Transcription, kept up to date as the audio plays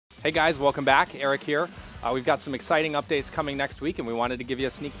Hey guys, welcome back. Eric here. We've got some exciting updates coming next week and we wanted to give you a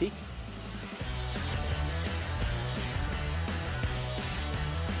sneak peek.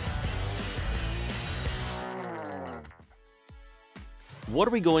 What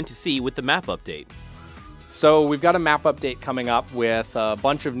are we going to see with the map update? So we've got a map update coming up with a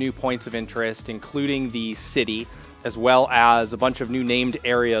bunch of new points of interest, including the city, as well as a bunch of new named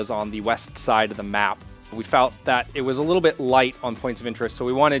areas on the west side of the map. We felt that it was a little bit light on points of interest, so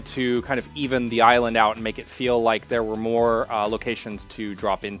we wanted to kind of even the island out and make it feel like there were more locations to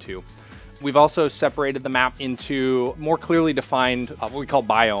drop into. We've also separated the map into more clearly defined what we call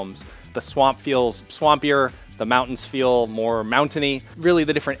biomes. The swamp feels swampier, the mountains feel more mountainy. Really,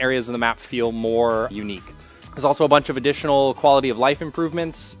 the different areas of the map feel more unique. There's also a bunch of additional quality of life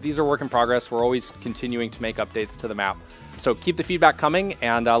improvements. These are work in progress. We're always continuing to make updates to the map. So keep the feedback coming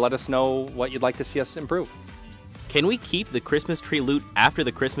and let us know what you'd like to see us improve. Can we keep the Christmas tree loot after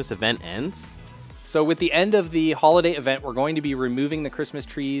the Christmas event ends? So with the end of the holiday event, we're going to be removing the Christmas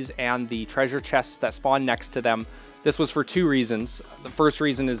trees and the treasure chests that spawn next to them. This was for two reasons. The first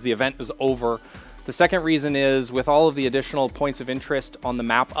reason is the event was over. The second reason is with all of the additional points of interest on the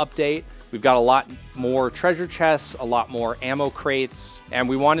map update, we've got a lot more treasure chests, a lot more ammo crates, and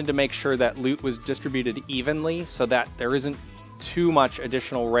we wanted to make sure that loot was distributed evenly so that there isn't too much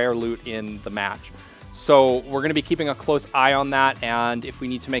additional rare loot in the match. So we're going to be keeping a close eye on that, and if we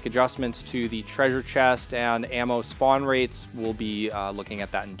need to make adjustments to the treasure chest and ammo spawn rates, we'll be looking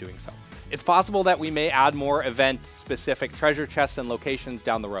at that and doing so. It's possible that we may add more event-specific treasure chests and locations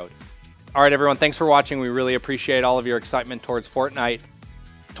down the road. All right, everyone, thanks for watching. We really appreciate all of your excitement towards Fortnite.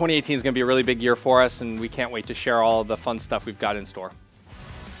 2018 is going to be a really big year for us, and we can't wait to share all of the fun stuff we've got in store.